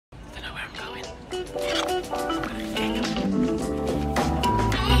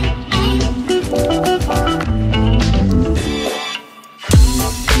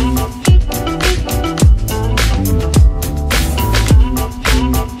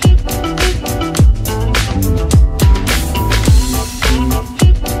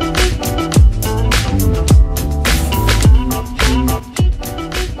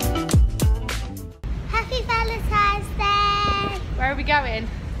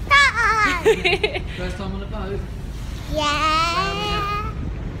First time on a boat? Yeah.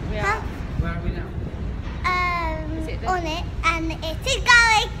 Where are we now? On it, and it is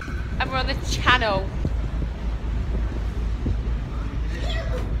going. And we're on the channel.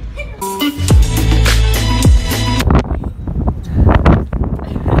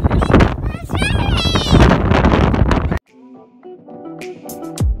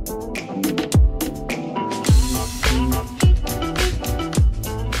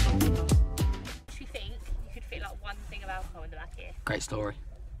 Great story.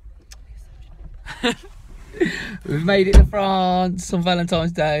 We've made it to France on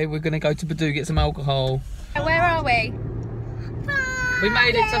Valentine's Day. We're going to go to Badoo, get some alcohol. Where are we? We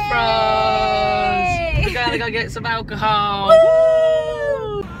made it to France! We're going to go get some alcohol.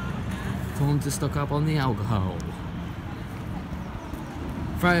 Woo! Time to stock up on the alcohol.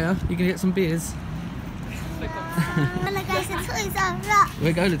 Freya, you can get some beers. I'm gonna go to Toys R Us.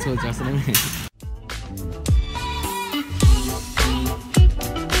 We're going to Toys R Us in a minute.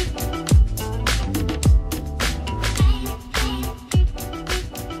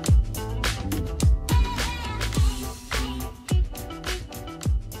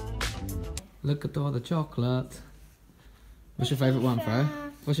 Look at all the chocolate. What's your favourite one, Freya?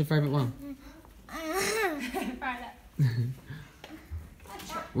 What's your favourite one?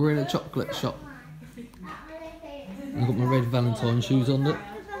 We're in a chocolate shop. I've got my red Valentine shoes on. Look.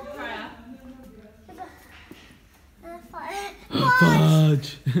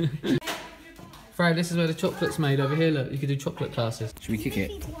 Fudge! Freya, this is where the chocolate's made over here. Look, you can do chocolate classes. Should we kick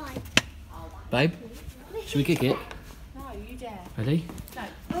it? Babe? Should we kick it? No, you dare. Ready? No.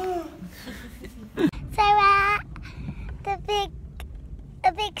 So we're at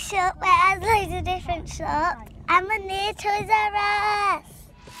the big shop where it has loads of different shops, and we're near Toys R Us.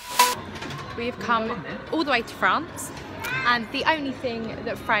 We have come all the way to France, and the only thing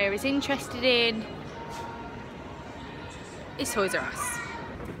that Freya is interested in is Toys R Us.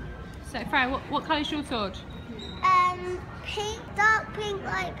 So Freya, what colour is your sword? Pink, dark pink,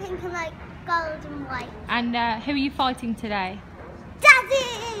 light pink, and like gold and white. And who are you fighting today?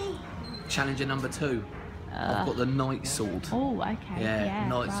 Daddy! Challenger number 2. I've got the knight sword. Oh, okay. Yeah,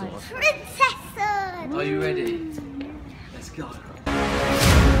 knight right. sword. Princess sword! Are you ready? Let's go.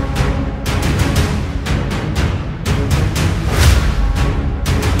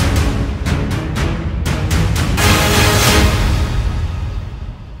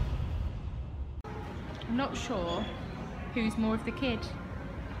 I'm not sure who's more of the kid.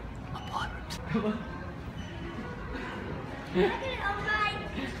 A pirate. Look at it on mine.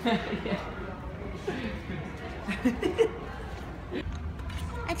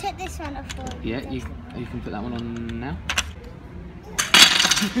 I took this one off for you. Yeah, you can put that one on now.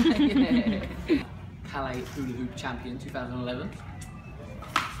 Calais Hula Hoop Champion 2011.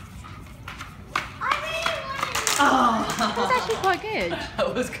 I really wanted it. Oh, That's actually quite good.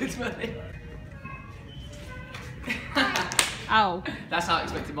 that was good, wasn't it? Oh. That's how I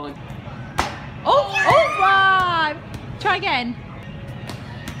expected mine. Oh, oh, wow. Try again.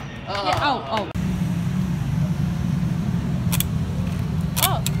 Oh. Yeah, oh.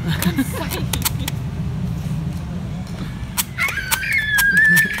 Oh, insane.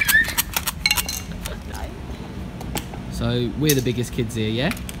 So we're the biggest kids here,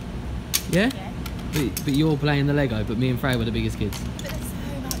 yeah? Yeah? But you're playing the Lego, but me and Freya were the biggest kids. But there's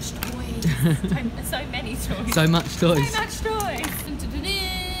so much toys. so many toys. So much toys. So much toys.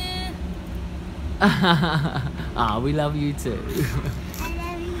 Ah, we love you too. I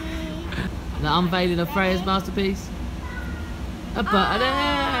love you. The unveiling of Freya's masterpiece. A button.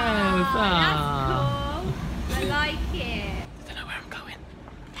 That's cool. I like it. I don't know where I'm going.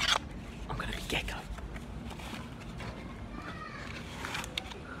 I'm gonna be Gecko.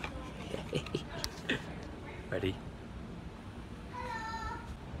 Ready?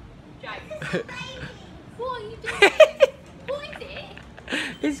 Jake. What are you doing? What is it?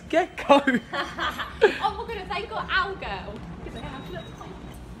 It's Gecko. Oh my goodness, they got Owl Girl. Because they have look.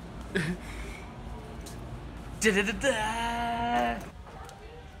 Da-da-da-da.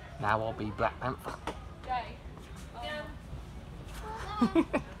 Now I'll be Black Panther. Jake.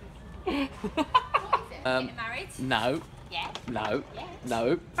 Getting married? No. Yeah. No. Yeah.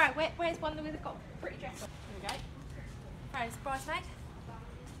 No. Right, where's one that we've got a pretty dress on? Here we go. Freya's bridesmaid.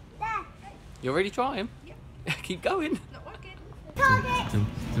 There. You already trying? Yep. Keep going. Not working.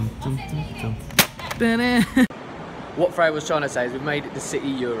 What Freya was trying to say is we've made it to City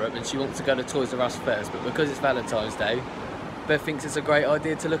Europe and she wants to go to Toys R Us first, but because it's Valentine's Day, Beth thinks it's a great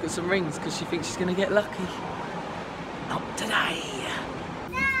idea to look at some rings because she thinks she's going to get lucky. Not today.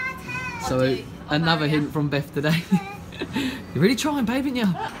 So another hint from Beth today. You're really trying, babe, aren't you?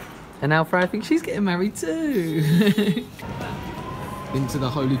 And now Freya thinks she's getting married too. Into the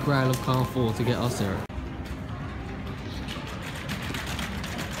holy grail of Carrefour to get our syrup.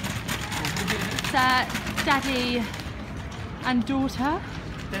 It's Daddy and daughter.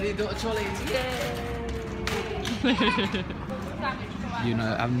 Daddy and daughter trolleys, yay! You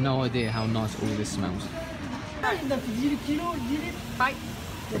know, I have no idea how nice all this smells. Right.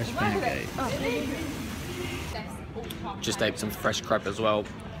 Fresh pancake. Just ate some fresh crepe as well.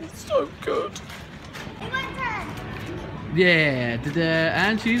 It's so good. Yeah,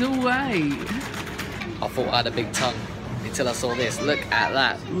 and she's away. I thought I had a big tongue until I saw this. Look at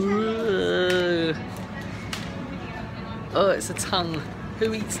that. Ooh. Oh, it's a tongue.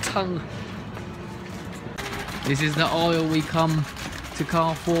 Who eats tongue? This is the aisle we come to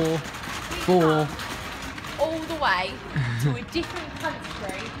Carrefour for. All the way to a different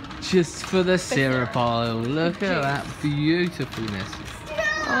country. Just for the syrup aisle. Look at that beautifulness.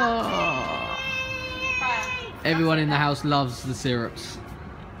 Oh. Everyone in the house loves the syrups.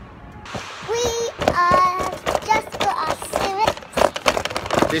 We just got our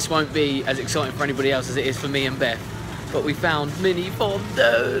syrups. This won't be as exciting for anybody else as it is for me and Beth. But we found mini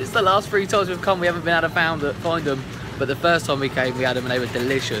fondos. The last 3 times we've come, we haven't been able to find them. But the first time we came, we had them and they were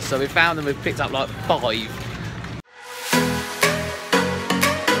delicious. So we found them, we've picked up like 5.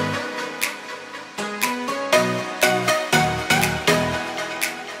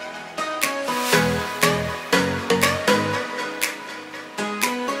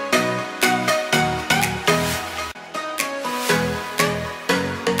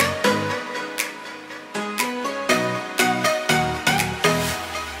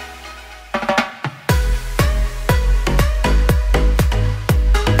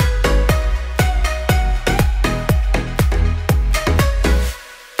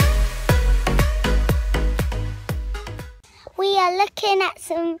 We are looking at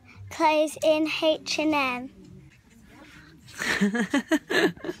some clothes in H&M.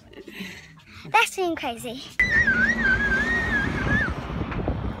 That's been crazy.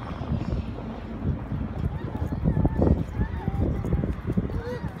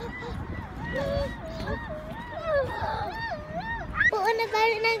 But on the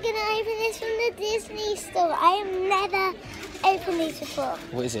boat, and I'm going to open this from the Disney store. I have never opened these before.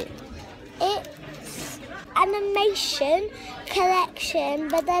 What is it? It's animation collection,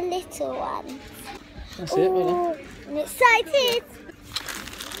 but the little one. That's it, well done. I'm excited.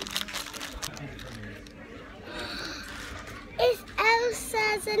 It's Elsa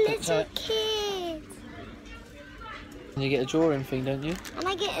as a little kid. And you get a drawing thing, don't you? And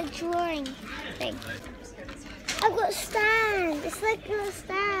I get a drawing thing. I've got a stand. It's like a little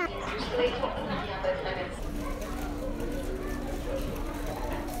stand.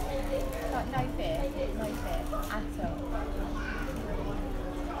 No fear at all.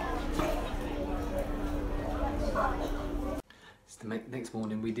 It's the next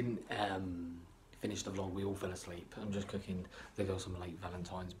morning. We didn't finish the vlog. We all fell asleep. I'm just cooking the girls some late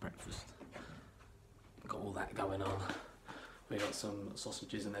Valentine's breakfast. Got all that going on. We got some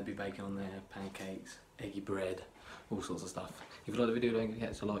sausages and there'll be bacon on there, pancakes, eggy bread, all sorts of stuff. If you like the video, don't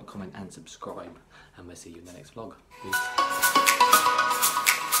forget to like, comment and subscribe, and we'll see you in the next vlog. Peace.